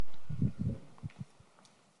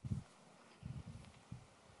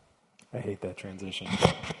I hate that transition.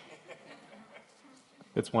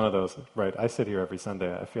 It's one of those, right? I sit here every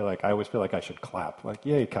Sunday. I always feel like I should clap. Like,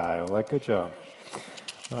 yay, Kyle. Like, good job.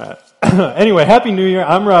 All right. Anyway, Happy New Year.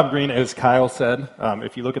 I'm Rob Green, as Kyle said.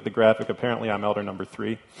 If you look at the graphic, apparently I'm elder number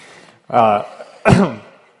 3. And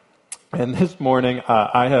this morning,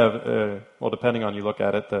 I have, depending on you look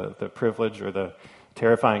at it, the privilege or the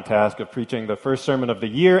terrifying task of preaching the first sermon of the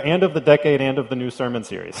year and of the decade and of the new sermon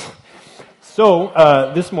series.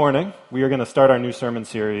 So this morning, we are going to start our new sermon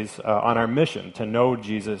series on our mission to know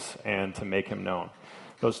Jesus and to make him known.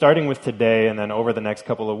 So starting with today and then over the next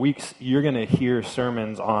couple of weeks, you're going to hear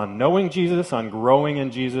sermons on knowing Jesus, on growing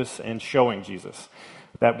in Jesus, and showing Jesus.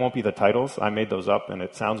 That won't be the titles. I made those up, and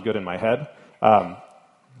it sounds good in my head.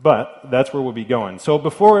 But that's where we'll be going. So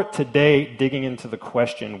before today, digging into the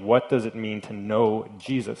question, what does it mean to know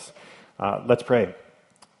Jesus? Let's pray.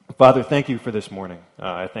 Father, thank you for this morning.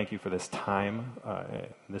 I thank you for this time,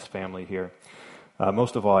 this family here.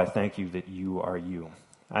 Most of all, I thank you that you are you.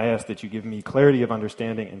 I ask that you give me clarity of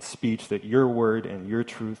understanding and speech, that your word and your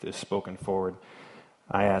truth is spoken forward.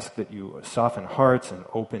 I ask that you soften hearts and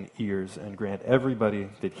open ears and grant everybody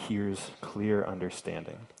that hears clear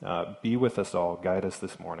understanding. Be with us all. Guide us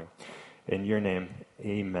this morning. In your name,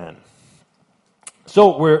 amen.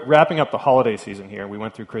 So we're wrapping up the holiday season here. We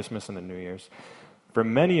went through Christmas and the New Year's. For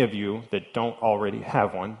many of you that don't already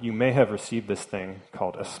have one, you may have received this thing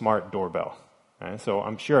called a smart doorbell. Right? So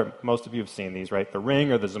I'm sure most of you have seen these, right? The Ring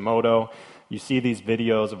or the Zomoto. You see these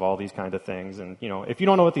videos of all these kind of things. And, if you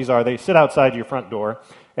don't know what these are, they sit outside your front door.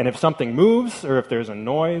 And if something moves or if there's a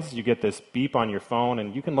noise, you get this beep on your phone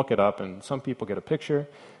and you can look it up. And some people get a picture.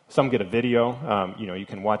 Some get a video. You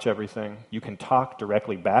can watch everything. You can talk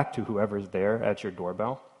directly back to whoever's there at your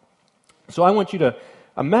doorbell. So I want you to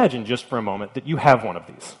imagine just for a moment that you have one of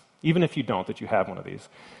these. Even if you don't, that you have one of these.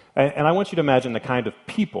 And I want you to imagine the kind of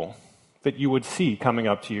people that you would see coming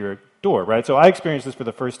up to your door, right? So I experienced this for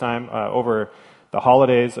the first time over the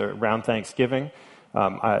holidays or around Thanksgiving.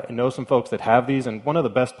 I know some folks that have these, and one of the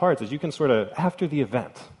best parts is you can sort of, after the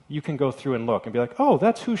event, you can go through and look and be like, oh,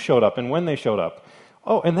 that's who showed up and when they showed up.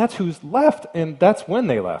 Oh, and that's who's left, and that's when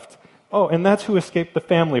they left. Oh, and that's who escaped the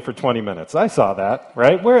family for 20 minutes. I saw that,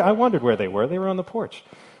 right? I wondered where they were. They were on the porch.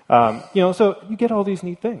 So you get all these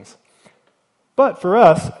neat things. But for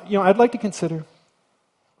us, I'd like to consider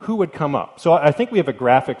who would come up. So I think we have a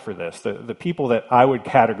graphic for this, the people that I would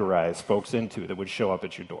categorize folks into that would show up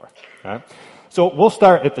at your door. Okay? So we'll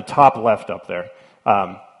start at the top left up there,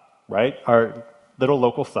 right? Our little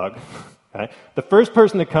local thug. Okay? The first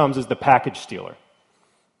person that comes is the package stealer.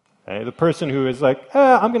 Okay? The person who is like,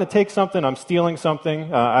 I'm going to take something, I'm stealing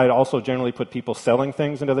something. I'd also generally put people selling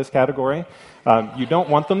things into this category. You don't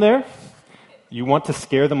want them there. You want to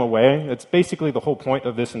scare them away. It's basically the whole point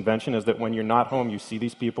of this invention is that when you're not home, you see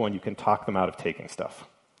these people and you can talk them out of taking stuff.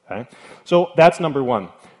 Okay? So that's number one.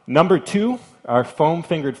 Number two, our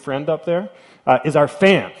foam-fingered friend up there, is our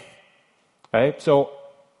fan. Okay? So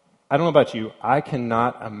I don't know about you, I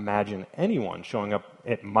cannot imagine anyone showing up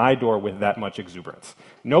at my door with that much exuberance.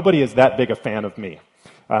 Nobody is that big a fan of me.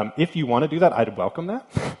 If you want to do that, I'd welcome that.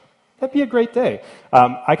 That'd be a great day.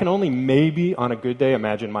 I can only maybe on a good day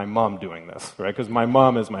imagine my mom doing this, right? Because my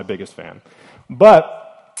mom is my biggest fan.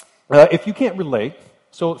 But if you can't relate,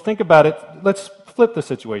 so think about it. Let's flip the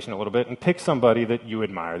situation a little bit and pick somebody that you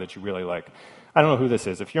admire, that you really like. I don't know who this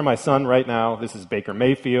is. If you're my son right now, this is Baker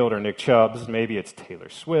Mayfield or Nick Chubbs. Maybe it's Taylor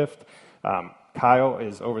Swift. Kyle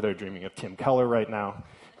is over there dreaming of Tim Keller right now.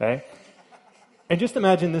 Okay? And just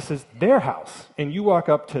imagine this is their house, and you walk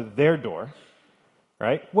up to their door,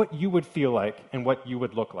 right? What you would feel like and what you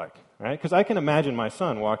would look like, right? Because I can imagine my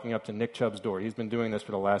son walking up to Nick Chubb's door. He's been doing this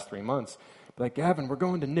for the last 3 months. Be like, Gavin, we're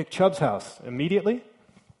going to Nick Chubb's house immediately,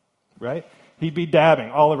 right? He'd be dabbing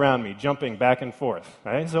all around me, jumping back and forth,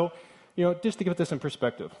 right? So, just to give this in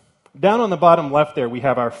perspective. Down on the bottom left there, we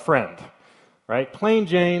have our friend, right? Plain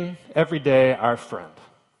Jane, every day, our friend,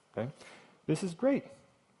 okay? This is great.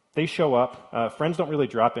 They show up. Friends don't really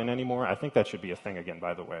drop in anymore. I think that should be a thing again,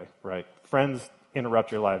 by the way, right? Friends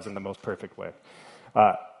interrupt your lives in the most perfect way.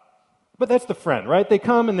 But that's the friend, right? They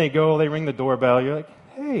come and they go, they ring the doorbell. You're like,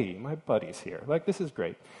 hey, my buddy's here. Like, this is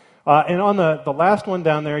great. And on the last one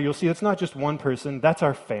down there, you'll see it's not just one person. That's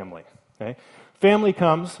our family, okay? Family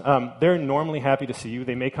comes. They're normally happy to see you.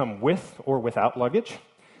 They may come with or without luggage.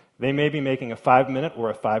 They may be making a 5-minute or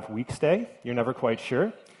a 5-week stay. You're never quite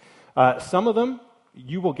sure. Some of them,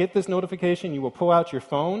 you will get this notification, you will pull out your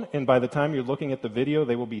phone, and by the time you're looking at the video,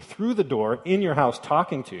 they will be through the door in your house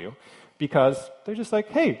talking to you because they're just like,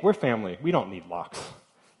 hey, we're family. We don't need locks.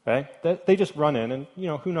 Okay? They just run in, and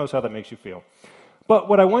who knows how that makes you feel. But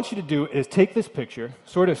what I want you to do is take this picture,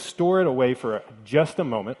 sort of store it away for just a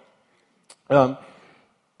moment,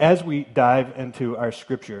 as we dive into our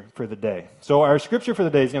scripture for the day. So our scripture for the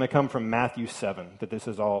day is going to come from Matthew 7, that this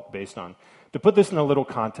is all based on. To put this in a little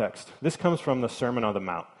context, this comes from the Sermon on the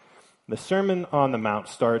Mount. The Sermon on the Mount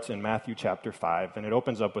starts in Matthew chapter 5, and it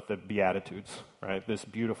opens up with the Beatitudes, right? This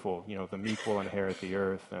beautiful, the meek will inherit the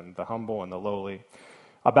earth, and the humble and the lowly.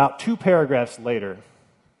 About 2 paragraphs later,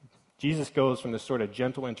 Jesus goes from this sort of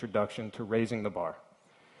gentle introduction to raising the bar.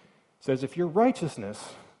 It says, if your righteousness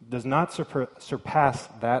does not surpass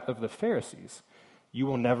that of the Pharisees, you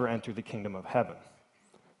will never enter the kingdom of heaven.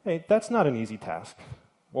 Hey, that's not an easy task.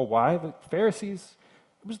 Well, why? The Pharisees,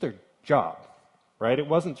 it was their job, right? It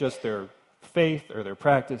wasn't just their faith or their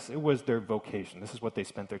practice, it was their vocation. This is what they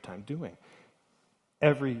spent their time doing.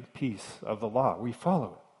 Every piece of the law, we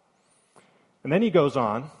follow it. And then he goes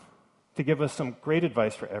on to give us some great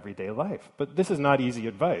advice for everyday life. But this is not easy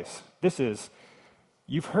advice. This is,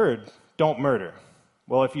 you've heard, don't murder.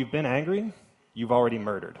 Well, if you've been angry, you've already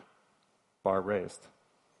murdered. Bar raised.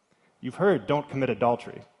 You've heard, don't commit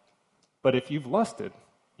adultery. But if you've lusted,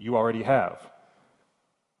 you already have.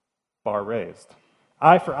 Bar raised.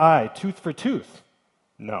 Eye for eye, tooth for tooth.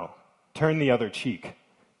 No. Turn the other cheek.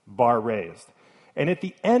 Bar raised. And at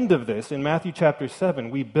the end of this, in Matthew chapter 7,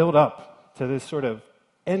 we build up to this sort of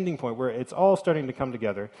ending point where it's all starting to come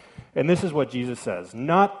together. And this is what Jesus says.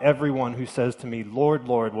 Not everyone who says to me, Lord,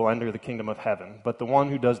 Lord, will enter the kingdom of heaven, but the one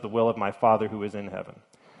who does the will of my Father who is in heaven.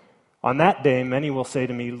 On that day, many will say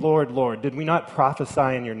to me, Lord, Lord, did we not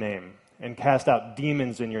prophesy in your name, and cast out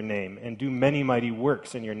demons in your name, and do many mighty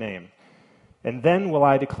works in your name? And then will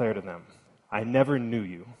I declare to them, I never knew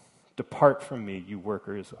you. Depart from me, you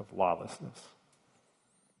workers of lawlessness.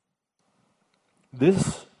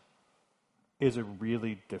 This is a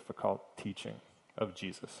really difficult teaching of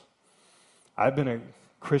Jesus. I've been a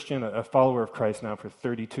Christian, a follower of Christ now for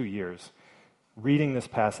 32 years. Reading this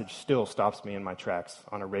passage still stops me in my tracks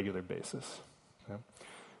on a regular basis. Okay?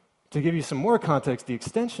 To give you some more context, the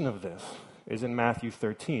extension of this is in Matthew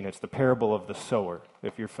 13. It's the parable of the sower,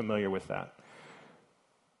 if you're familiar with that.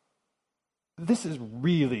 This is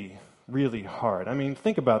really, really hard. I mean,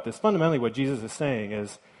 think about this. Fundamentally, what Jesus is saying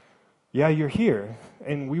is, yeah, you're here,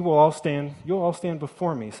 and you'll all stand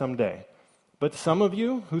before me someday. But some of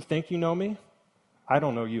you who think you know me, I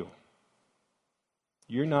don't know you.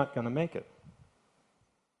 You're not going to make it.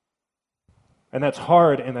 And that's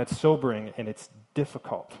hard, and that's sobering, and it's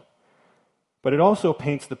difficult. But it also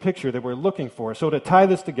paints the picture that we're looking for. So to tie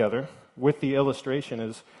this together with the illustration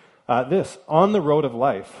is this. On the road of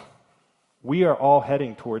life, we are all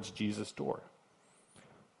heading towards Jesus' door.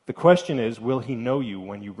 The question is, will he know you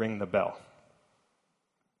when you ring the bell?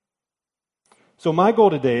 So my goal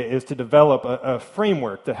today is to develop a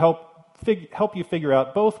framework to help you figure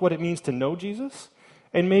out both what it means to know Jesus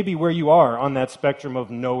and maybe where you are on that spectrum of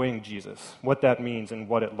knowing Jesus, what that means and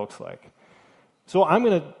what it looks like. So I'm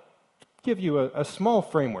going to give you a small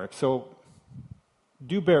framework, so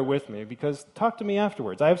do bear with me, because talk to me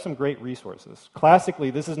afterwards. I have some great resources. Classically,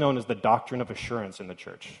 this is known as the doctrine of assurance in the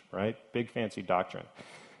church, right? Big fancy doctrine.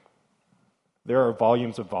 There are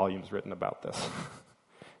volumes of volumes written about this.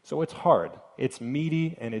 So it's hard, it's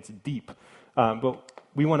meaty, and it's deep. But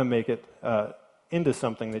we want to make it into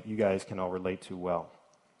something that you guys can all relate to well.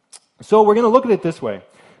 So we're going to look at it this way.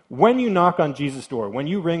 When you knock on Jesus' door, when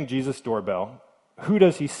you ring Jesus' doorbell, who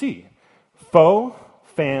does he see? Foe,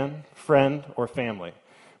 fan, friend, or family?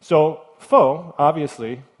 So foe,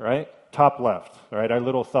 obviously, right? Top left, right? Our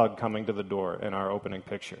little thug coming to the door in our opening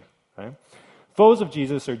picture, right? Foes of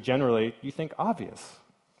Jesus are generally, you think, obvious,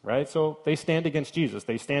 right? So they stand against Jesus.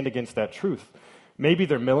 They stand against that truth. Maybe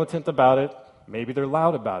they're militant about it. Maybe they're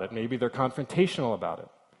loud about it. Maybe they're confrontational about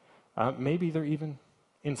it. Maybe they're even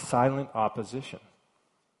in silent opposition,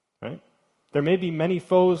 right? There may be many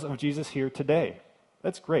foes of Jesus here today.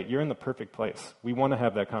 That's great. You're in the perfect place. We want to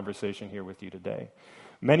have that conversation here with you today.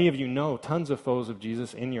 Many of you know tons of foes of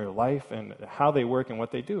Jesus in your life and how they work and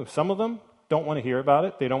what they do. Some of them don't want to hear about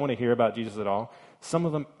it. They don't want to hear about Jesus at all. Some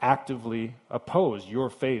of them actively oppose your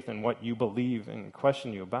faith and what you believe and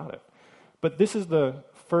question you about it. But this is the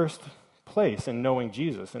first place in knowing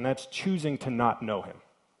Jesus, and that's choosing to not know him.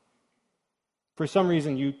 For some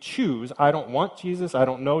reason, you choose, I don't want Jesus, I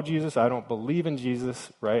don't know Jesus, I don't believe in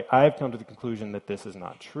Jesus, right? I've come to the conclusion that this is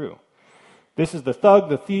not true. This is the thug,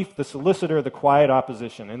 the thief, the solicitor, the quiet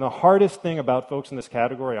opposition. And the hardest thing about folks in this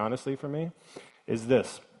category, honestly, for me, is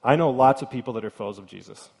this. I know lots of people that are foes of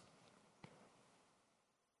Jesus.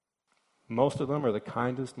 Most of them are the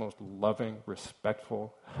kindest, most loving,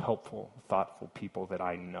 respectful, helpful, thoughtful people that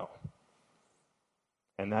I know.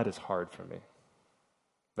 And that is hard for me.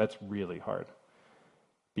 That's really hard.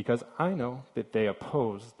 Because I know that they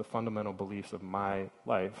oppose the fundamental beliefs of my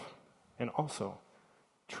life and also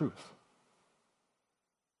truth.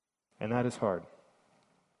 And that is hard.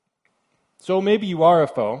 So maybe you are a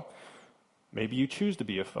foe. Maybe you choose to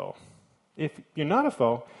be a foe. If you're not a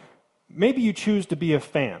foe, maybe you choose to be a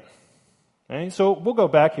fan. Okay? So we'll go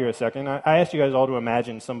back here a second. I asked you guys all to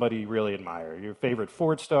imagine somebody you really admire, your favorite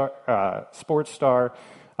sports star,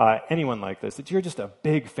 anyone like this that you're just a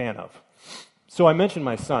big fan of. So I mentioned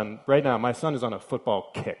my son. Right now, my son is on a football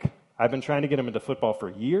kick. I've been trying to get him into football for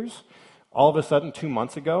years. All of a sudden, 2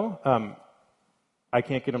 months ago, I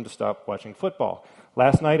can't get him to stop watching football.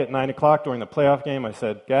 Last night at 9 o'clock during the playoff game, I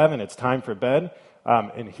said, Gavin, it's time for bed.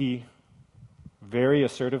 And he very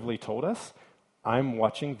assertively told us, I'm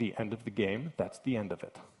watching the end of the game. That's the end of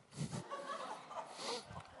it.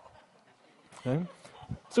 Okay?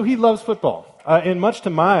 So he loves football. And much to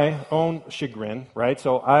my own chagrin, right?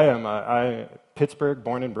 So I am Pittsburgh,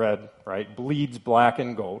 born and bred, right? Bleeds black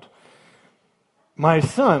and gold. My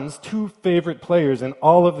son's two favorite players in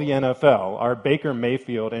all of the NFL are Baker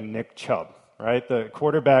Mayfield and Nick Chubb, right? The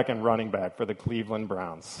quarterback and running back for the Cleveland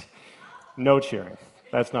Browns. No cheering.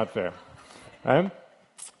 That's not fair. Right?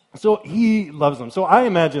 So he loves them. So I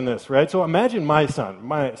imagine this, right? So imagine my son.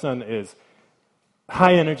 My son is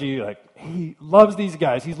high energy, like he loves these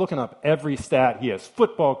guys. He's looking up every stat. He has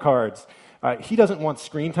football cards. He doesn't want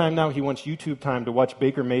screen time now. He wants YouTube time to watch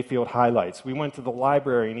Baker Mayfield highlights. We went to the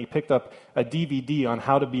library and he picked up a DVD on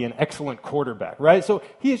how to be an excellent quarterback, right? So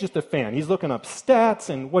he is just a fan. He's looking up stats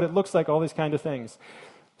and what it looks like, all these kind of things.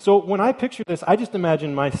 So when I picture this, I just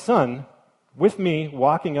imagine my son with me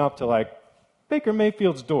walking up to like Baker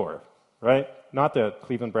Mayfield's door, right? Not the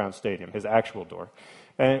Cleveland Browns Stadium, his actual door.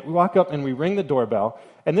 And we walk up and we ring the doorbell.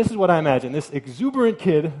 And this is what I imagine. This exuberant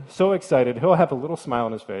kid, so excited, he'll have a little smile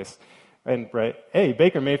on his face. And, right, hey,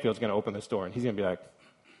 Baker Mayfield's going to open this door. And he's going to be like,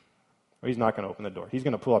 well, he's not going to open the door. He's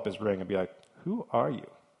going to pull up his ring and be like, who are you?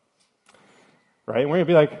 Right? And we're going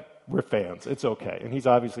to be like, we're fans. It's okay. And he's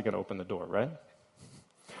obviously going to open the door, right?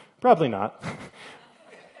 Probably not.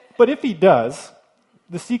 But if he does,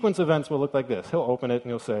 the sequence of events will look like this. He'll open it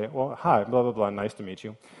and he'll say, well, hi, blah, blah, blah, nice to meet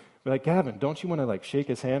you. Be like, Gavin, don't you want to like shake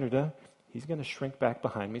his hand or that? He's going to shrink back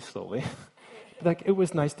behind me slowly. Be like, it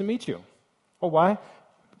was nice to meet you. Oh, why?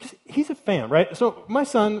 Because he's a fan, right? So my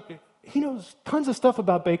son, he knows tons of stuff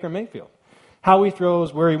about Baker Mayfield. How he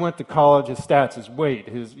throws, where he went to college, his stats, his weight,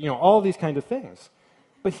 his, all these kind of things.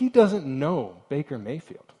 But he doesn't know Baker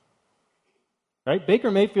Mayfield. Right?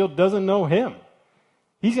 Baker Mayfield doesn't know him.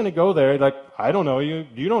 He's going to go there like, I don't know you.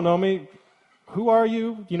 You don't know me. Who are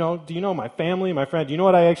you? Do you know my family, my friend? Do you know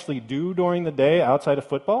what I actually do during the day outside of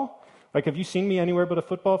football? Like, have you seen me anywhere but a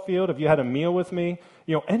football field? Have you had a meal with me?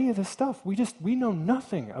 Any of this stuff. We know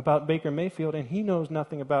nothing about Baker Mayfield, and he knows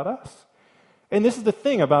nothing about us. And this is the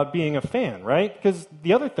thing about being a fan, right? Because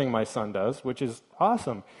the other thing my son does, which is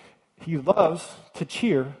awesome, he loves to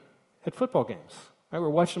cheer at football games. Right? We're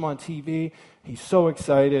watching him on TV. He's so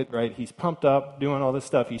excited, right? He's pumped up, doing all this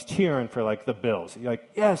stuff. He's cheering for, like, the Bills. He's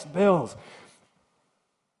like, yes, Bills.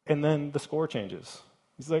 And then the score changes.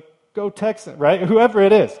 He's like, go Texans, right? Whoever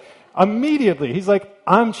it is. Immediately, he's like,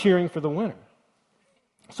 I'm cheering for the winner.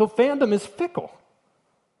 So fandom is fickle,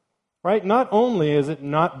 right? Not only is it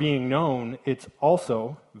not being known, it's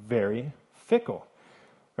also very fickle,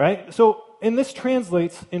 right? And this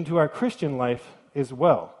translates into our Christian life as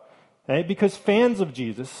well, right? Because fans of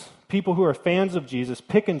Jesus, people who are fans of Jesus,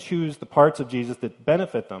 pick and choose the parts of Jesus that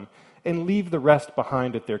benefit them and leave the rest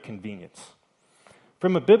behind at their convenience.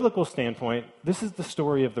 From a biblical standpoint, this is the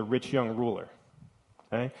story of the rich young ruler.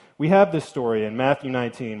 Okay? We have this story in Matthew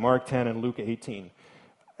 19, Mark 10, and Luke 18.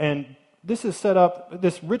 And this is set up,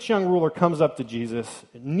 this rich young ruler comes up to Jesus,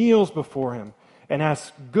 kneels before him, and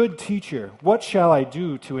asks, good teacher, what shall I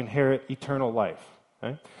do to inherit eternal life?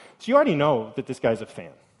 Okay? So you already know that this guy's a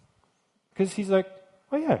fan. Because he's like,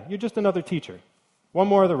 oh yeah, you're just another teacher. One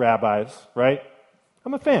more of the rabbis, right?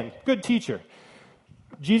 I'm a fan, good teacher.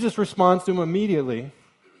 Jesus responds to him immediately,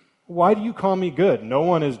 why do you call me good? No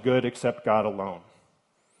one is good except God alone.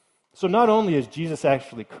 So not only is Jesus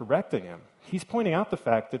actually correcting him, he's pointing out the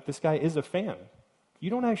fact that this guy is a fan. You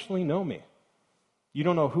don't actually know me. You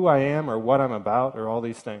don't know who I am or what I'm about or all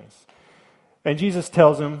these things. And Jesus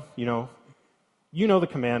tells him, you know the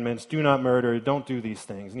commandments, do not murder, don't do these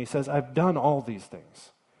things. And he says, I've done all these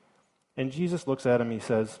things. And Jesus looks at him, he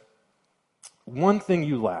says, one thing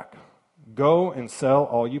you lack. Go and sell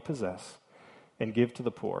all you possess and give to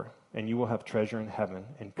the poor, and you will have treasure in heaven,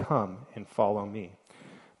 and come and follow me.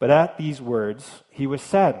 But at these words, he was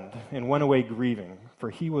saddened and went away grieving,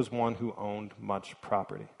 for he was one who owned much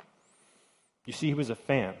property. You see, he was a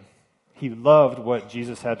fan. He loved what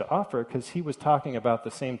Jesus had to offer because he was talking about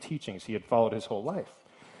the same teachings he had followed his whole life.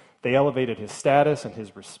 They elevated his status and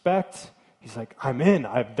his respect. He's like, I'm in,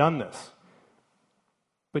 I've done this.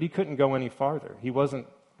 But he couldn't go any farther. He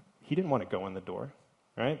didn't want to go in the door,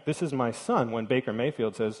 right? This is my son when Baker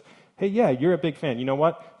Mayfield says, hey, yeah, you're a big fan. You know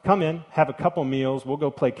what? Come in, have a couple meals. We'll go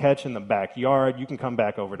play catch in the backyard. You can come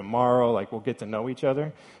back over tomorrow. Like, we'll get to know each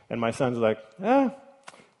other. And my son's like,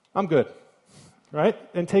 I'm good, right?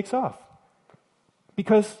 And takes off.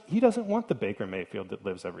 Because he doesn't want the Baker Mayfield that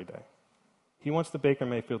lives every day. He wants the Baker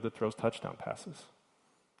Mayfield that throws touchdown passes.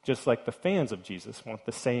 Just like the fans of Jesus want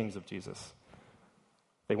the sayings of Jesus.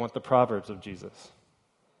 They want the proverbs of Jesus.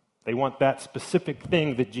 They want that specific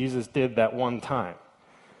thing that Jesus did that one time.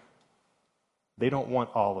 They don't want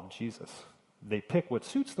all of Jesus. They pick what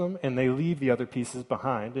suits them, and they leave the other pieces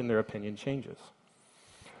behind, and their opinion changes.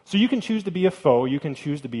 So you can choose to be a foe. You can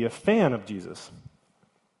choose to be a fan of Jesus.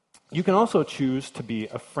 You can also choose to be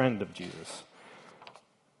a friend of Jesus.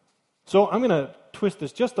 So I'm going to twist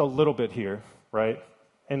this just a little bit here, right?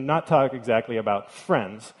 And not talk exactly about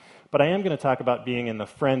friends, but I am going to talk about being in the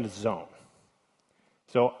friend zone.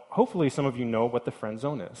 So hopefully some of you know what the friend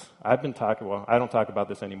zone is. I don't talk about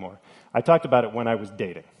this anymore. I talked about it when I was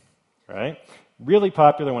dating, right? Really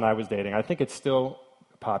popular when I was dating. I think it's still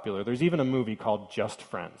popular. There's even a movie called Just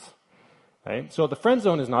Friends, right? So the friend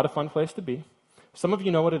zone is not a fun place to be. Some of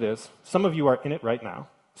you know what it is. Some of you are in it right now.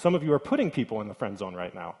 Some of you are putting people in the friend zone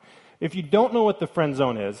right now. If you don't know what the friend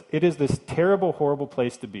zone is, it is this terrible, horrible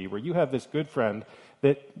place to be where you have this good friend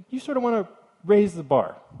that you sort of want to raise the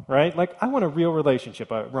bar, right? Like, I want a real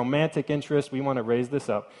relationship, a romantic interest. We want to raise this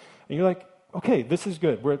up. And you're like, okay, this is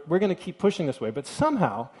good. We're going to keep pushing this way. But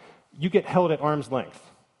somehow, you get held at arm's length.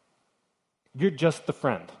 You're just the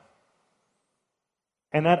friend.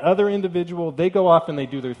 And that other individual, they go off and they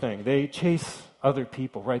do their thing. They chase other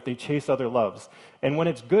people, right? They chase other loves. And when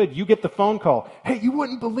it's good, you get the phone call, hey, you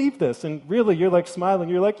wouldn't believe this. And really, you're like smiling.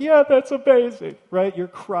 You're like, yeah, that's amazing, right? You're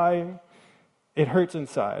crying. It hurts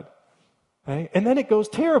inside. Right? And then it goes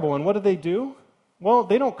terrible. And what do? Well,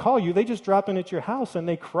 they don't call you. They just drop in at your house and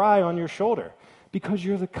they cry on your shoulder because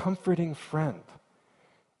you're the comforting friend.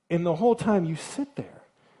 And the whole time you sit there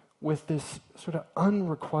with this sort of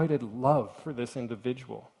unrequited love for this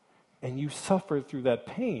individual, and you suffer through that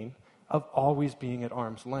pain of always being at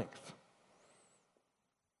arm's length.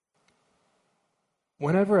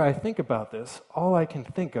 Whenever I think about this, all I can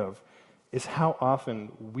think of is how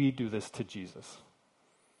often we do this to Jesus.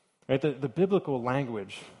 Right? The biblical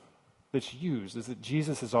language that's used is that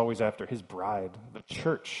Jesus is always after his bride, the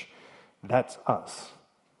church. That's us.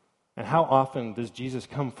 And how often does Jesus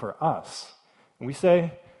come for us? And we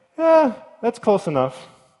say, that's close enough.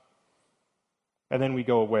 And then we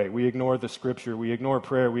go away. We ignore the scripture. We ignore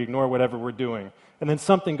prayer. We ignore whatever we're doing. And then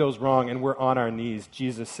something goes wrong and we're on our knees.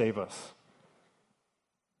 Jesus, save us.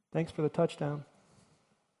 Thanks for the touchdown.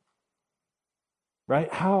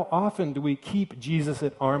 Right? How often do we keep Jesus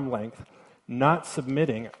at arm's length, not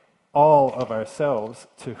submitting all of ourselves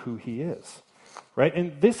to who he is? Right?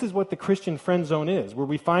 And this is what the Christian friend zone is, where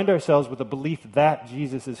we find ourselves with a belief that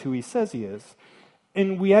Jesus is who he says he is.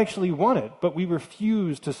 And we actually want it, but we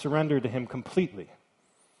refuse to surrender to him completely.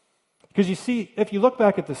 Because you see, if you look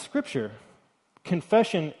back at the scripture,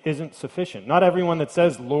 confession isn't sufficient. Not everyone that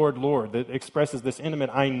says, Lord, Lord, that expresses this intimate,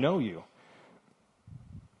 I know you.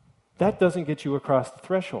 That doesn't get you across the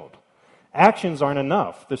threshold. Actions aren't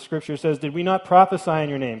enough. The scripture says, did we not prophesy in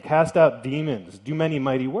your name, cast out demons, do many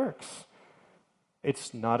mighty works?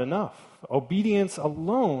 It's not enough. Obedience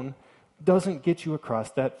alone doesn't get you across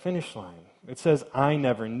that finish line. It says, I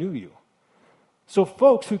never knew you. So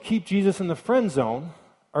folks who keep Jesus in the friend zone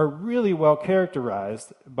are really well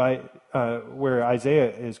characterized by where Isaiah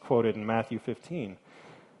is quoted in Matthew 15.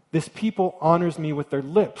 This people honors me with their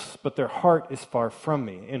lips, but their heart is far from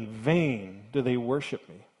me. In vain do they worship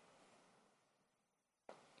me.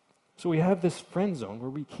 So we have this friend zone where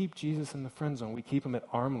we keep Jesus in the friend zone. We keep him at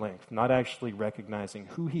arm's length, not actually recognizing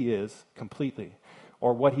who he is completely,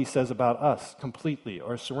 or what he says about us completely,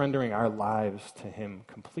 or surrendering our lives to him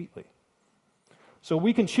completely. So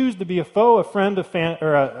we can choose to be a foe, a friend, a fan,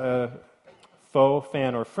 or a foe,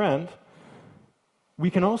 fan, or friend. We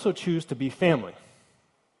can also choose to be family.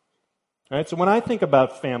 All right, so when I think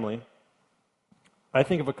about family, I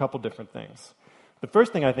think of a couple different things. The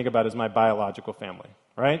first thing I think about is my biological family,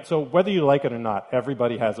 right? So whether you like it or not,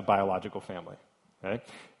 everybody has a biological family, okay?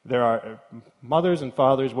 There are mothers and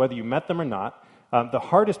fathers, whether you met them or not. The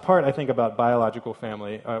hardest part, I think, about biological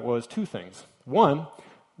family was two things. One,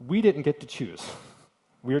 we didn't get to choose.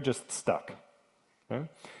 We were just stuck. Okay?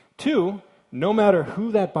 Two, no matter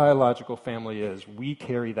who that biological family is, we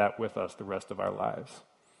carry that with us the rest of our lives.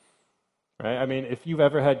 Right? I mean, if you've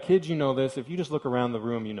ever had kids, you know this. If you just look around the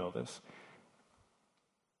room, you know this.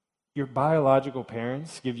 Your biological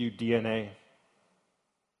parents give you DNA.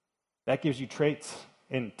 That gives you traits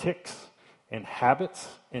and tics and habits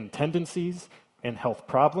and tendencies and health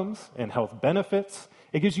problems and health benefits.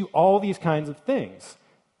 It gives you all these kinds of things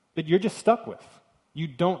that you're just stuck with. You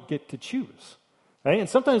don't get to choose. Right? And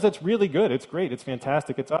sometimes that's really good. It's great. It's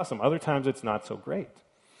fantastic. It's awesome. Other times it's not so great.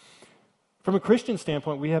 From a Christian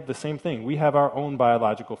standpoint, we have the same thing. We have our own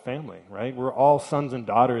biological family, right? We're all sons and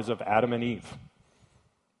daughters of Adam and Eve.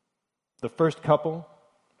 The first couple,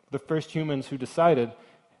 the first humans who decided,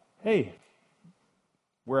 hey,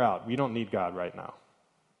 we're out. We don't need God right now.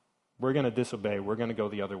 We're going to disobey. We're going to go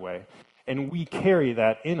the other way. And we carry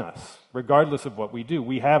that in us, regardless of what we do.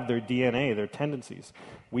 We have their DNA, their tendencies.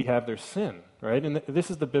 We have their sin, right? And this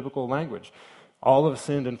is the biblical language. All have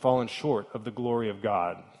sinned and fallen short of the glory of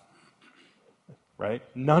God, right?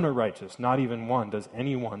 None are righteous, not even one. Does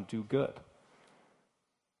anyone do good?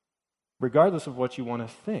 Regardless of what you want to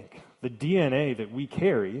think, the DNA that we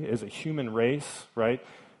carry as a human race, right,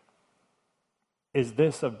 is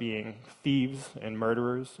this of being thieves and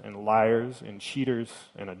murderers and liars and cheaters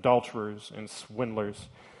and adulterers and swindlers,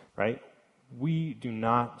 right? We do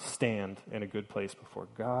not stand in a good place before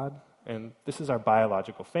God, and this is our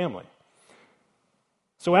biological family.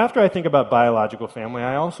 So after I think about biological family,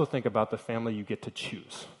 I also think about the family you get to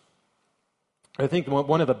choose. I think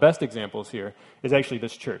one of the best examples here is actually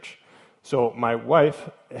this church. So my wife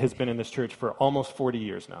has been in this church for almost 40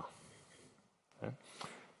 years now. Okay?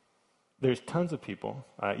 There's tons of people,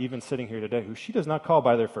 even sitting here today, who she does not call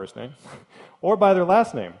by their first name or by their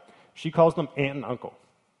last name. She calls them aunt and uncle.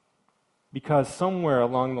 Because somewhere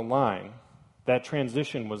along the line, that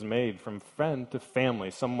transition was made from friend to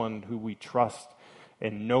family, someone who we trust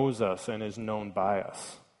and knows us and is known by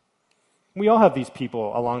us. We all have these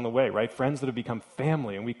people along the way, right? Friends that have become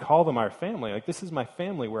family, and we call them our family. Like, this is my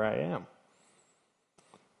family where I am.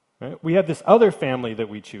 Right? We have this other family that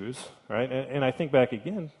we choose, right? And I think back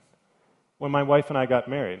again, when my wife and I got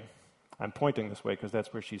married, I'm pointing this way because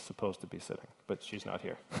that's where she's supposed to be sitting, but she's not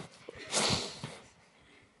here.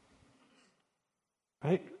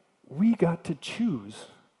 Right? We got to choose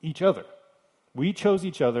each other. We chose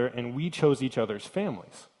each other, and we chose each other's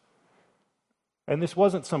families. And this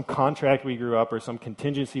wasn't some contract we grew up or some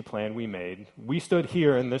contingency plan we made. We stood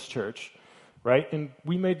here in this church, right? And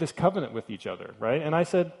we made this covenant with each other, right? And I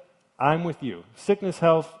said, I'm with you. Sickness,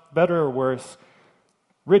 health, better or worse,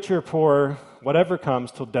 rich or poor, whatever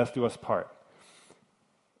comes till death do us part.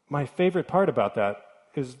 My favorite part about that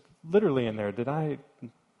is literally in there,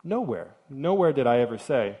 nowhere did I ever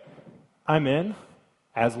say, I'm in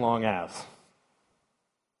as long as.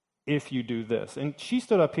 If you do this. And she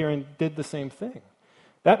stood up here and did the same thing.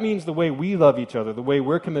 That means the way we love each other, the way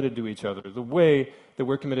we're committed to each other, the way that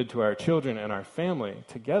we're committed to our children and our family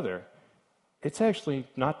together, it's actually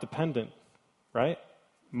not dependent, right?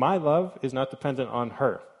 My love is not dependent on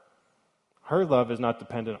her. Her love is not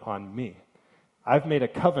dependent on me. I've made a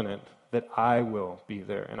covenant that I will be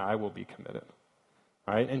there and I will be committed,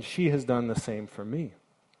 right? And she has done the same for me.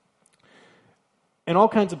 And all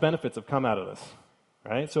kinds of benefits have come out of this.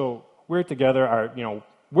 Right? So we're together,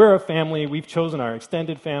 we're a family, we've chosen our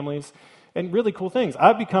extended families, and really cool things.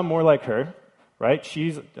 I've become more like her, right?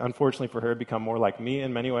 She's, unfortunately for her, become more like me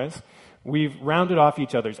in many ways. We've rounded off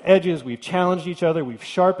each other's edges, we've challenged each other, we've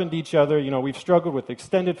sharpened each other, we've struggled with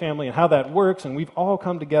extended family and how that works, and we've all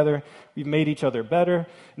come together, we've made each other better.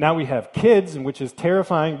 Now we have kids, and which is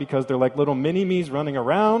terrifying because they're like little mini-me's running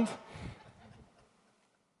around,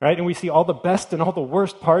 right? And we see all the best and all the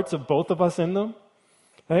worst parts of both of us in them.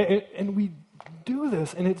 And we do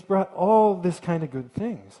this, and it's brought all this kind of good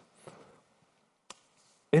things.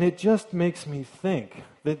 And it just makes me think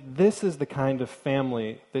that this is the kind of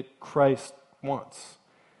family that Christ wants.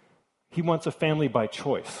 He wants a family by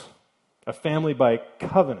choice, a family by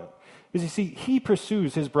covenant. Because you see, he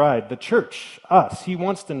pursues his bride, the church, us. He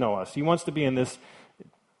wants to know us. He wants to be in this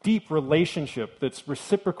deep relationship that's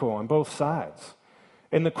reciprocal on both sides.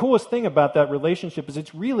 And the coolest thing about that relationship is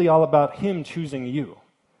it's really all about him choosing you.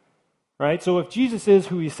 Right? So if Jesus is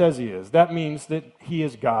who he says he is, that means that he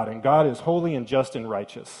is God, and God is holy and just and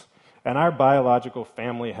righteous. And our biological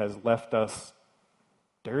family has left us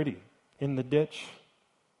dirty, in the ditch.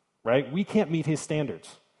 Right? We can't meet his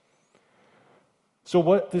standards. So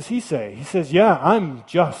what does he say? He says, yeah, I'm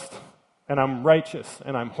just, and I'm righteous,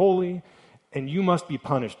 and I'm holy, and you must be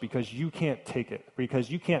punished because you can't take it,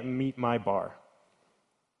 because you can't meet my bar.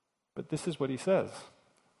 But this is what he says.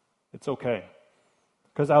 It's okay.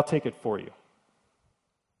 Because I'll take it for you.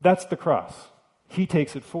 That's the cross. He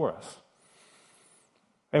takes it for us.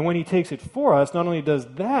 And when he takes it for us, not only does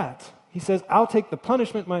that, he says, I'll take the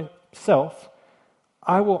punishment myself.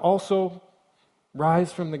 I will also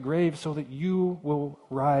rise from the grave so that you will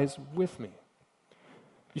rise with me.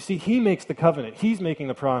 You see, he makes the covenant. He's making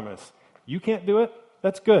the promise. You can't do it?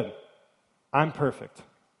 That's good. I'm perfect.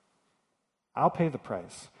 I'll pay the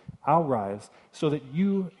price. I'll rise so that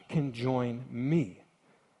you can join me.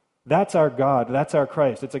 That's our God. That's our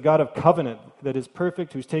Christ. It's a God of covenant that is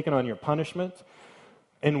perfect, who's taken on your punishment.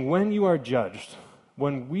 And when you are judged,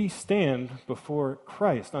 when we stand before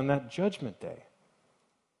Christ on that judgment day,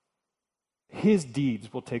 his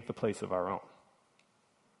deeds will take the place of our own.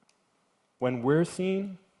 When we're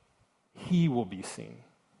seen, he will be seen.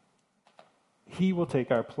 He will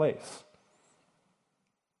take our place.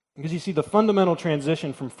 Because you see, the fundamental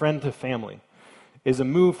transition from friend to family is a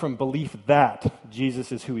move from belief that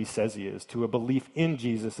Jesus is who he says he is to a belief in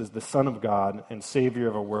Jesus as the Son of God and Savior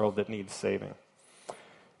of a world that needs saving.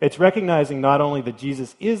 It's recognizing not only that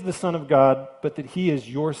Jesus is the Son of God, but that he is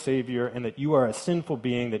your Savior and that you are a sinful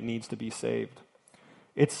being that needs to be saved.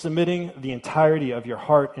 It's submitting the entirety of your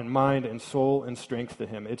heart and mind and soul and strength to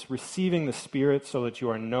him. It's receiving the Spirit so that you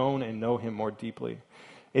are known and know him more deeply.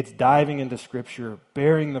 It's diving into Scripture,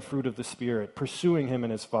 bearing the fruit of the Spirit, pursuing him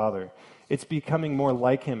and his Father. It's becoming more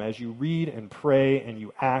like him as you read and pray and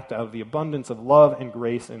you act out of the abundance of love and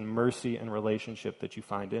grace and mercy and relationship that you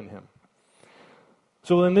find in him.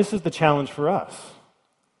 So then this is the challenge for us.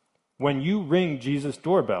 When you ring Jesus'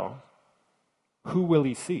 doorbell, who will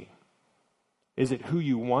he see? Is it who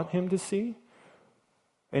you want him to see?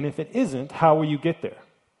 And if it isn't, how will you get there?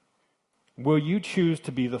 Will you choose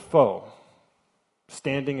to be the foe,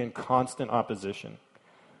 standing in constant opposition?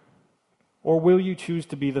 Or will you choose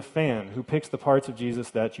to be the fan who picks the parts of Jesus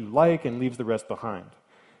that you like and leaves the rest behind?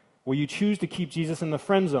 Will you choose to keep Jesus in the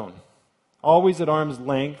friend zone, always at arm's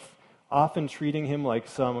length, often treating him like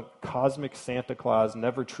some cosmic Santa Claus,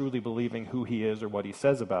 never truly believing who he is or what he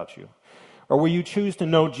says about you? Or will you choose to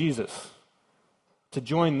know Jesus, to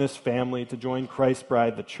join this family, to join Christ's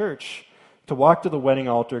bride, the church, to walk to the wedding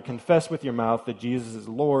altar, confess with your mouth that Jesus is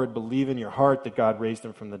Lord, believe in your heart that God raised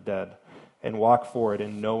him from the dead, and walk forward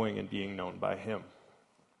in knowing and being known by him?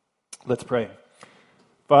 Let's pray.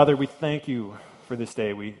 Father, we thank you for this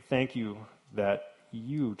day. We thank you that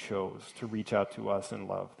you chose to reach out to us in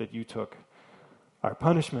love, that you took our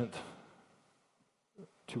punishment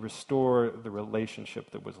to restore the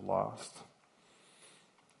relationship that was lost.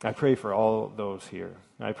 I pray for all those here.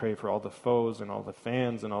 I pray for all the foes and all the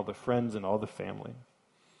fans and all the friends and all the family.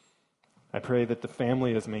 I pray that the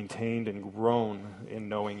family is maintained and grown in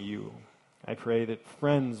knowing you. I pray that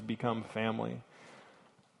friends become family.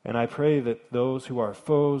 And I pray that those who are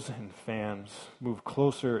foes and fans move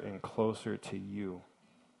closer and closer to you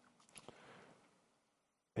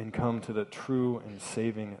and come to the true and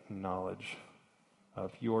saving knowledge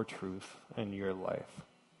of your truth and your life.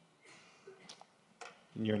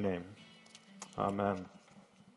 In your name, amen.